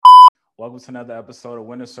Welcome to another episode of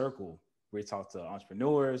Winner Circle, where we talk to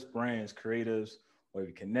entrepreneurs, brands, creatives, where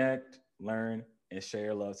we connect, learn, and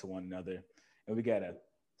share love to one another. And we got a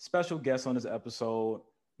special guest on this episode,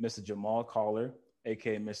 Mr. Jamal Collar,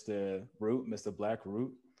 aka Mr. Root, Mr. Black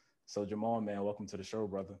Root. So Jamal, man, welcome to the show,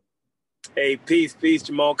 brother. Hey, peace.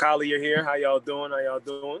 Jamal Collier here. How y'all doing?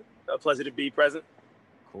 A pleasure to be present.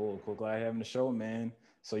 Cool. Glad having the show, man.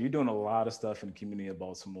 So you're doing a lot of stuff in the community of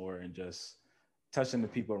Baltimore and just touching the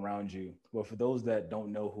people around you. Well, for those that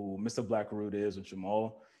don't know who Mr. Black Root is or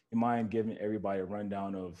Jamal, you mind giving everybody a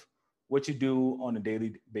rundown of what you do on a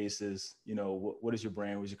daily basis? You know, what is your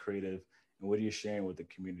brand, what is your creative, and what are you sharing with the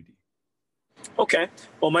community? Okay.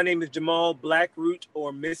 Well, my name is Jamal Black Root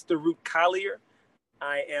or Mr. Root Collier.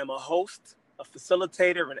 I am a host, a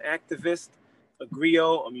facilitator, an activist, a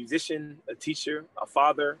griot, a musician, a teacher, a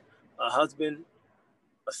father, a husband,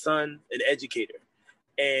 a son, an educator.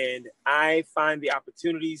 And I find the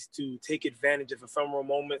opportunities to take advantage of ephemeral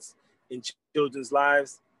moments in children's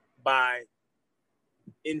lives by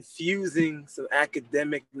infusing some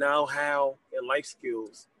academic know-how and life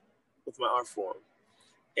skills with my art form.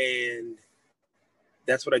 And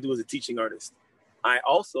that's what I do as a teaching artist. I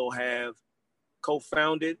also have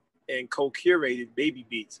co-founded and co-curated Baby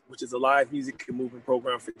Beats, which is a live music and movement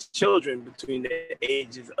program for children between the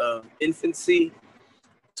ages of infancy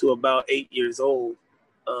to about 8 years old,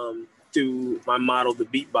 through my model, the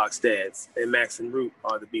Beatbox Dads, and Max and Root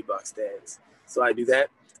are the Beatbox Dads. So I do that.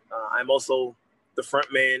 I'm also the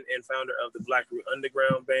frontman and founder of the Black Root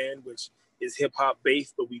Underground Band, which is hip hop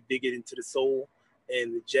based, but we dig it into the soul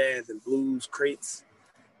and the jazz and blues crates.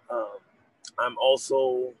 I'm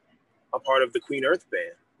also a part of the Queen Earth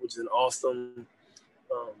Band, which is an awesome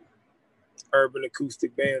urban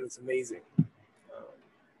acoustic band. It's amazing.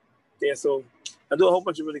 So I do a whole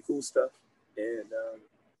bunch of really cool stuff. And,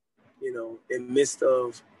 in midst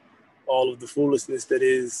of all of the foolishness that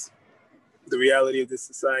is the reality of this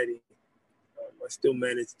society, I still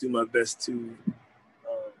manage to do my best to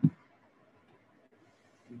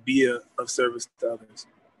be of service to others.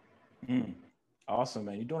 Awesome,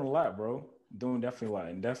 man. You're doing a lot, bro. Doing definitely a lot,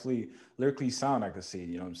 and definitely lyrically sound. I can see.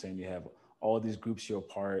 You know what I'm saying? You have all these groups you're a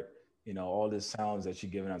part. You know, all these sounds that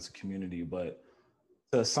you're giving out to community. But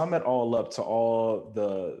to sum it all up, to all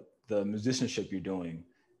the musicianship you're doing,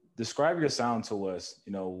 describe your sound to us.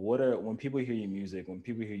 You know, when people hear your music, when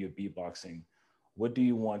people hear your beatboxing, what do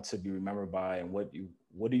you want to be remembered by, and what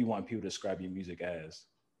do you want people to describe your music as?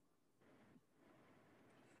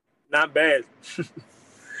 Not bad.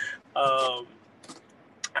 I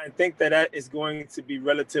think that is going to be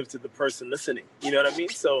relative to the person listening. You know what I mean?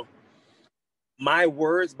 So my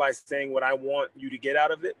words, by saying what I want you to get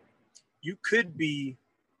out of it, you could be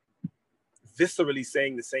viscerally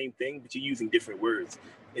saying the same thing, but you're using different words.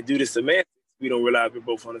 And due to semantics, we don't realize we're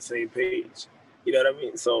both on the same page. You know what I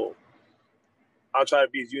mean? So I'll try to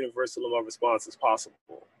be as universal in my response as possible.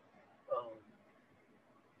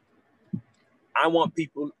 I want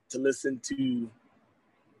people to listen to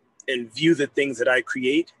and view the things that I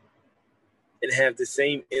create and have the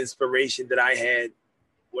same inspiration that I had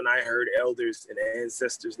when I heard elders and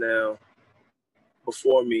ancestors now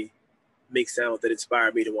before me make sounds that inspire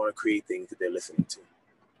me to want to create things that they're listening to.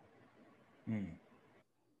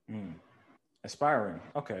 Inspiring.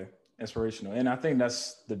 Okay. Inspirational. And I think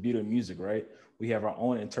that's the beauty of music, right? We have our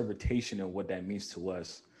own interpretation of what that means to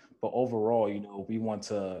us. But overall, you know, we want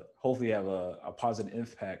to hopefully have a positive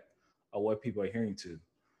impact of what people are hearing to.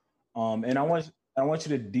 And I want you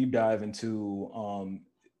to deep dive into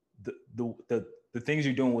the things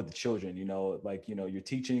you're doing with the children. You know, like, you know, you're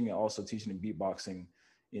teaching and also teaching them beatboxing.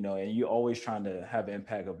 You know, and you're always trying to have an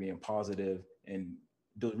impact of being positive and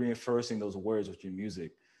reinforcing those words with your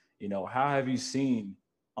music. You know, how have you seen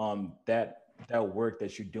that work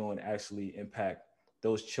that you're doing actually impact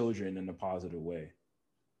those children in a positive way?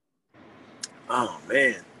 Oh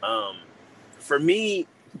man, for me,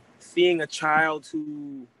 seeing a child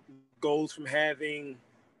who goes from having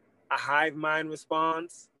a hive mind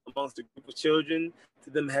response amongst a group of children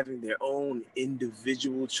to them having their own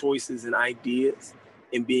individual choices and ideas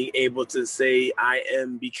and being able to say, I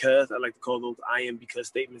am because, I like to call those I am because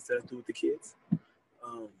statements that I do with the kids.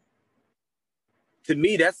 To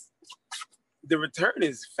me, that's, the return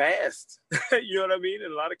is fast. You know what I mean?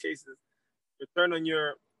 In a lot of cases, return on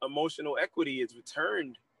your emotional equity is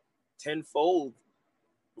returned tenfold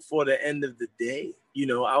before the end of the day. You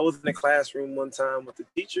know, I was in a classroom one time with a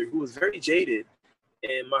teacher who was very jaded,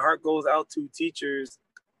 and my heart goes out to teachers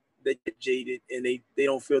that get jaded and they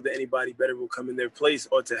don't feel that anybody better will come in their place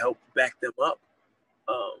or to help back them up.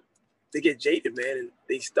 They get jaded, man, and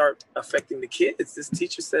they start affecting the kids. This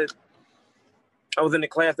teacher said, I was in a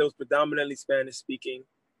class that was predominantly Spanish speaking.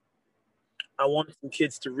 I wanted some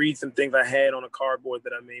kids to read some things I had on a cardboard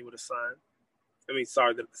that I made with a sign. The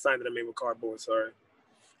sign that I made with cardboard, sorry.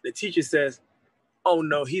 The teacher says, "Oh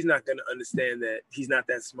no, he's not gonna understand that. He's not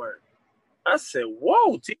that smart." I said,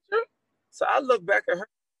 "Whoa, teacher." So I look back at her,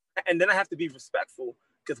 and then I have to be respectful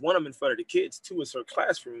because one, I'm in front of the kids, two, it's her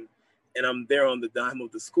classroom, and I'm there on the dime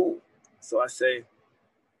of the school. So I say,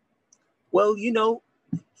 "Well,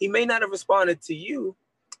 he may not have responded to you,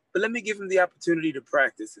 but let me give him the opportunity to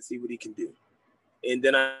practice and see what he can do." And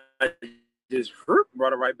then I just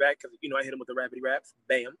brought it right back because, I hit him with the rapidy raps,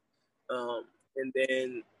 bam. And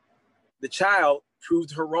then the child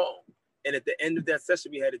proved her wrong. And at the end of that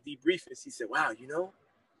session, we had a debrief, and she said, "Wow,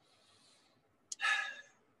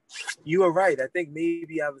 you were right. I think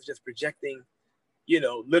maybe I was just projecting,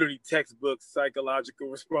 literally textbook psychological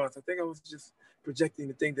response. I think I was just projecting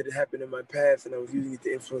the thing that had happened in my past, and I was using it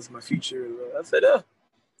to influence my future." And I said,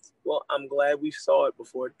 well, I'm glad we saw it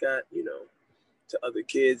before it got, to other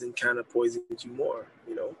kids and kind of poisoned you more.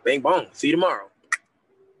 Bang, bong, see you tomorrow.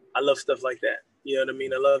 I love stuff like that. You know what I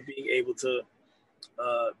mean? I love being able to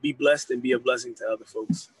be blessed and be a blessing to other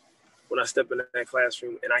folks when I step into that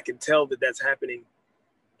classroom. And I can tell that that's happening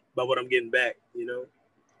by what I'm getting back,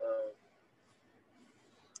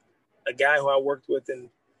 A guy who I worked with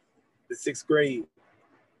in the 6th grade,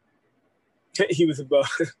 he was about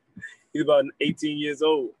 18 years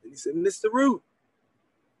old. And he said, "Mr. Root."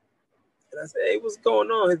 And I said, "Hey, what's going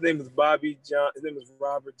on?" His name was Bobby John. His name was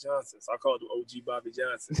Robert Johnson. So I called him OG Bobby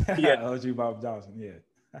Johnson. OG Bobby Johnson, yeah.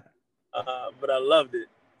 But I loved it.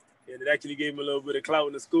 And it actually gave him a little bit of clout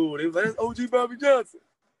in the school. They was like, "That's OG Bobby Johnson."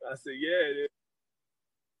 I said, "Yeah, it is."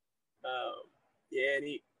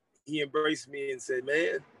 And he embraced me and said,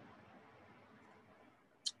 "Man,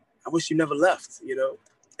 I wish you never left, And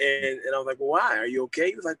I was like, "Well, why? Are you okay?"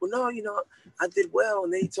 He was like, "Well, no, I did well."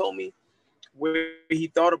 And then he told me where he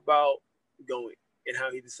thought about going and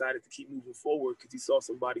how he decided to keep moving forward because he saw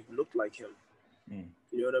somebody who looked like him. You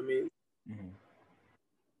know what I mean? Mm-hmm.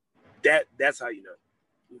 That's how you know.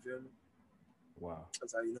 You feel me? Wow.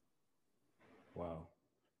 That's how you know. Wow.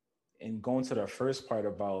 And going to the first part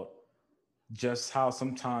about just how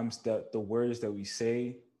sometimes the words that we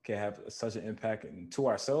say can have such an impact to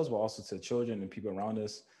ourselves, but also to children and people around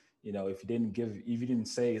us. If you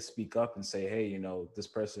didn't speak up and say, "Hey,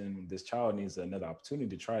 this child needs another opportunity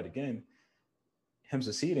to try it again," him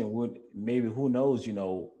succeeding would maybe, who knows,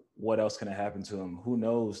 what else can happen to him? Who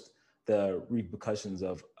knows the repercussions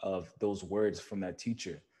of those words from that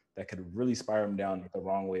teacher that could really spiral him down the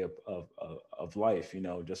wrong way of life,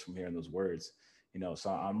 just from hearing those words. So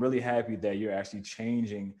I'm really happy that you're actually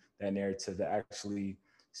changing that narrative, to actually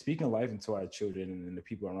speaking life into our children and the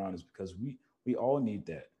people around us, because we all need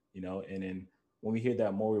that, and then when we hear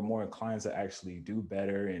that more, we're more inclined to actually do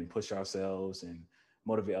better and push ourselves and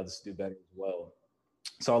motivate others to do better as well.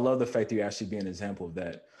 So I love the fact that you're actually being an example of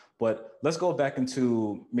that. But let's go back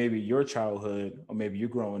into maybe your childhood, or maybe you're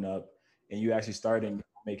growing up and you actually started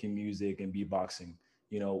making music and beatboxing.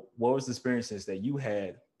 What was the experiences that you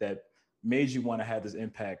had that made you want to have this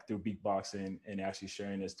impact through beatboxing and actually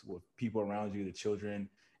sharing this with people around you, the children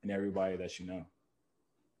and everybody that you know?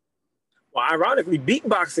 Well, ironically,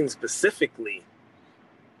 beatboxing specifically,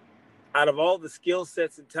 out of all the skill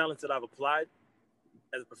sets and talents that I've applied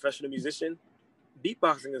as a professional musician,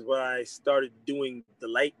 beatboxing is what I started doing the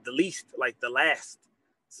last.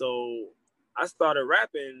 So I started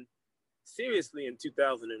rapping seriously in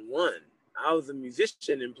 2001. I was a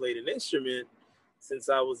musician and played an instrument since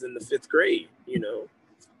I was in the 5th grade.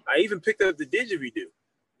 I even picked up the didgeridoo.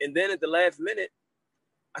 And then at the last minute,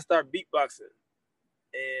 I started beatboxing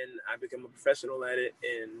and I become a professional at it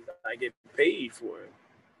and I get paid for it,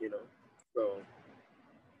 So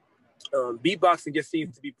beatboxing just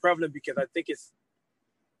seems to be prevalent because I think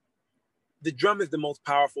the drum is the most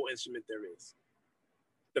powerful instrument there is.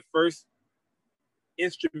 The first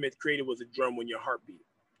instrument created was a drum when your heart beat,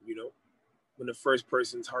 when the first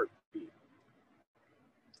person's heart beat.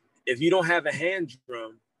 If you don't have a hand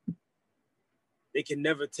drum, they can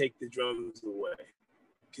never take the drums away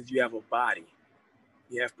because you have a body,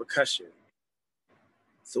 you have percussion.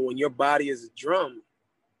 So when your body is a drum,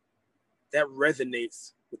 that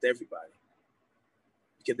resonates with everybody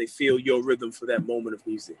because they feel your rhythm for that moment of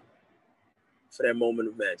music, for that moment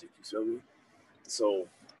of magic, you feel me? So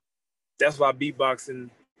that's why beatboxing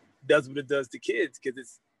does what it does to kids,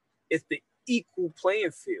 because it's the equal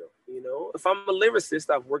playing field, If I'm a lyricist,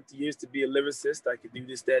 I've worked years to be a lyricist. I could do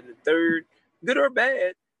this, that, and the third. Good or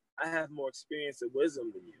bad, I have more experience and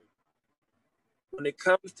wisdom than you. When it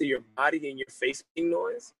comes to your body and your face making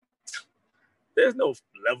noise, There's no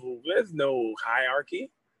level. There's no hierarchy.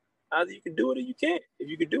 Either you can do it or you can't. If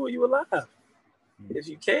you can do it, you're alive. If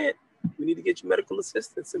you can't, we need to get you medical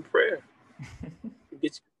assistance and prayer.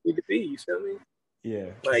 Get you need to be. You feel me? Yeah.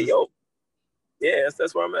 Like, yo, yeah,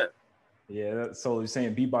 that's where I'm at. Yeah. So you're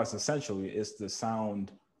saying beatbox essentially is the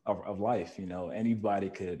sound of life. You know, anybody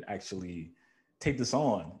could actually take this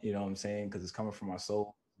on. You know what I'm saying? Because it's coming from our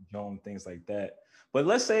soul, Joan, things like that. But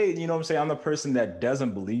let's say, you know what I'm saying, I'm the person that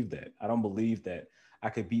doesn't believe that. I don't believe that I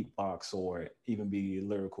could beatbox or even be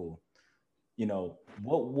lyrical. You know,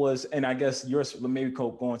 what was, and I guess yours, maybe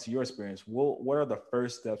going to your experience, what are the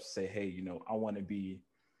first steps to say, hey, you know, I want to be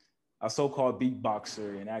a so-called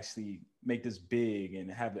beatboxer and actually make this big and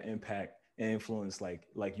have an impact and influence like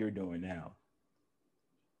you're doing now?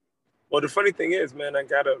 Well, the funny thing is, man, I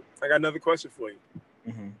got another question for you.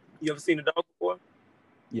 Mm-hmm. You ever seen a dog before?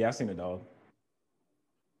 Yeah, I've seen a dog.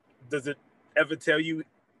 Does it ever tell you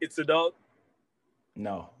it's a dog?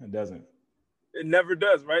 No, it doesn't. It never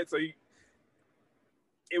does, right? So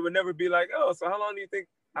it would never be like, oh, so how long do you think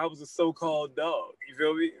I was a so-called dog? You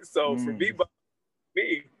feel me? So for me,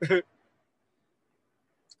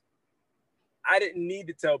 I didn't need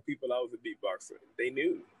to tell people I was a beatboxer. They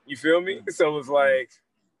knew. You feel me? So it was like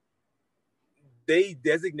they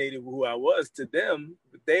designated who I was to them,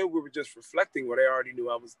 but they were just reflecting what I already knew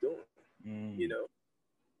I was doing. You know?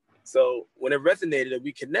 So when it resonated that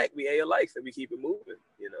we connect, we A alike, and we keep it moving,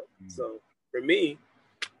 you know? So for me,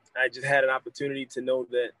 I just had an opportunity to know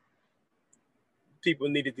that people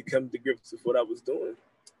needed to come to grips with what I was doing.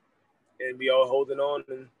 And we all holding on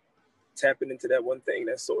and tapping into that one thing,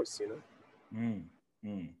 that source, you know?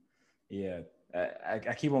 Yeah.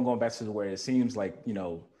 I keep on going back to where it seems like, you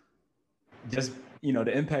know, just, you know,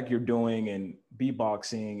 the impact you're doing and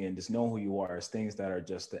beatboxing and just knowing who you are is things that are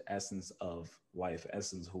just the essence of life,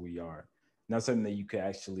 essence of who we are. Not something that you could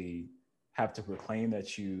actually have to proclaim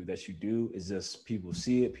that you do. Is just people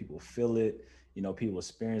see it, people feel it, you know, people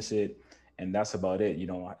experience it, and that's about it. You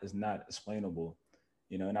know, it's not explainable,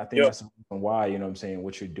 you know. And I think that's why, you know what I'm saying,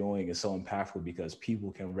 what you're doing is so impactful, because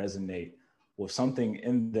people can resonate with something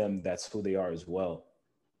in them that's who they are as well.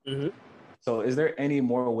 So is there any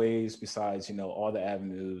more ways besides, you know, all the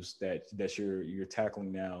avenues that you're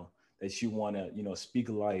tackling now that you want to, you know, speak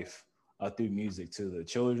life through music to the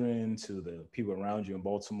children, to the people around you in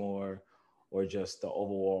Baltimore, or just the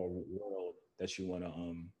overall world that you want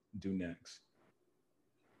to do next?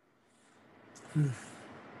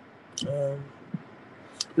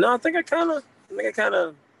 No, I think I kind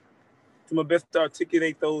of do my best to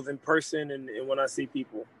articulate those in person and when I see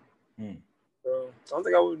people. So I don't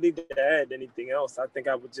think I would need to add anything else. I think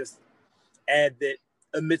I would just add that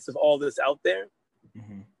amidst of all this out there,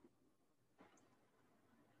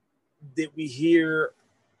 that we hear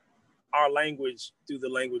our language through the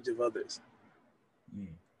language of others.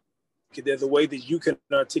 There's a way that you can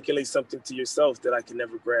articulate something to yourself that I can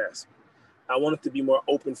never grasp. I want it to be more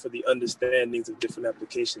open for the understandings of different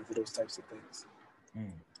applications of those types of things.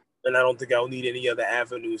 And I don't think I'll need any other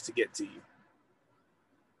avenues to get to you.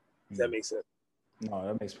 Does that make sense? No,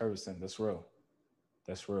 that makes perfect sense. That's real.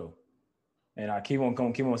 That's real. And I keep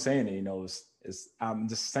on saying it, you know, it's I'm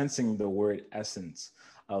just sensing the word essence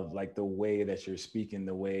of like the way that you're speaking,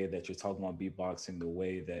 the way that you're talking about beatboxing, the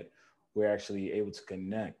way that we're actually able to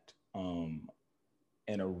connect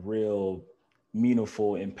in a real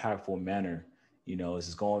meaningful, impactful manner. You know, it's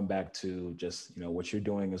just going back to just, you know, what you're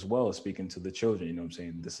doing as well as speaking to the children. You know what I'm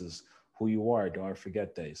saying? This is who you are. Don't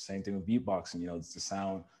forget that. Same thing with beatboxing. You know, it's the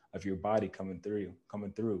sound of your body coming through.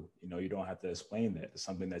 You know, you don't have to explain that. It's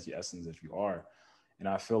something that's your essence if you are. And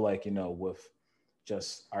I feel like, you know, with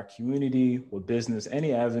just our community, with business,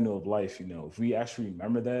 any avenue of life, you know, if we actually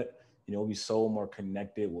remember that, you know, we'll be so more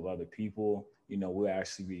connected with other people. You know, we'll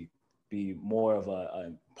actually be more of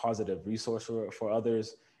a positive resource for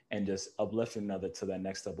others, and just uplifting another to that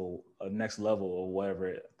next level or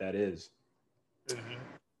whatever that is.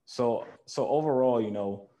 So overall, you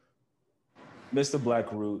know, Mr.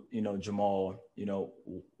 Black Root, you know, Jamal, you know,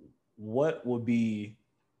 what would be,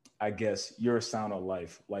 I guess, your sound of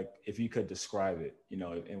life? Like, if you could describe it, you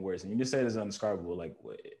know, in words, and you just said it's undescribable. Like,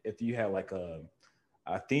 if you had like a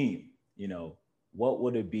theme, you know, what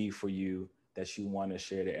would it be for you that you want to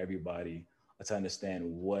share to everybody to understand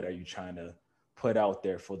what are you trying to put out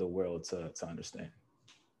there for the world to understand?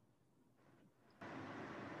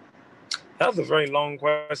 That was a very long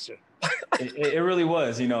question. It really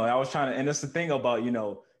was, you know. I was trying to, and that's the thing about, you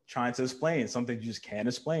know, trying to explain something you just can't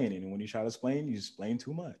explain, and when you try to explain, you explain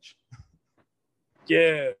too much.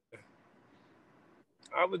 Yeah,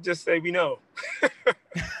 I would just say we know.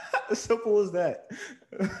 Simple as that.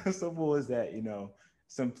 Simple as that. You know,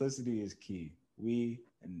 simplicity is key. We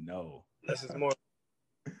know. Less is more.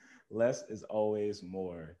 Less is always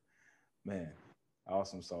more. Man,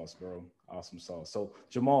 awesome sauce, bro. Awesome sauce. So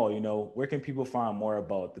Jamal, where can people find more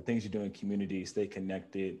about the things you do in community, stay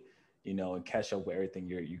connected, and catch up with everything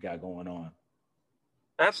you got going on?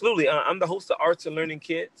 Absolutely. I'm the host of Arts and Learning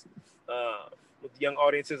Kids with young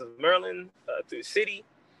audiences of Maryland through the city.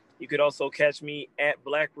 You could also catch me at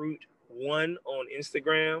Blackroot1 on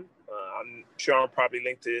Instagram. I'm sure I'll probably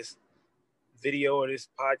link to this video or this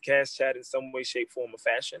podcast chat in some way, shape, form, or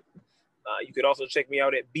fashion. You could also check me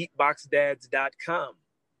out at beatboxdads.com.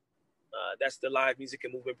 That's the live music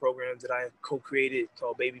and movement program that I co-created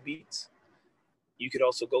called Baby Beats. You could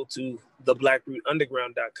also go to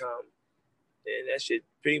theblackroot.underground.com, and that should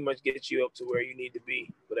pretty much get you up to where you need to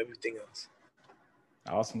be with everything else.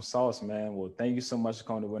 Awesome sauce, man. Well, thank you so much for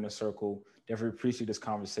coming to Winner Circle. Definitely appreciate this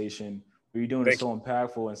conversation. What you're doing is so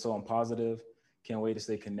impactful and so positive. Can't wait to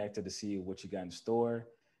stay connected to see what you got in store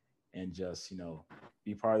and just,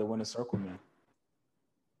 be part of the Winner Circle, man.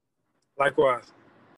 Likewise.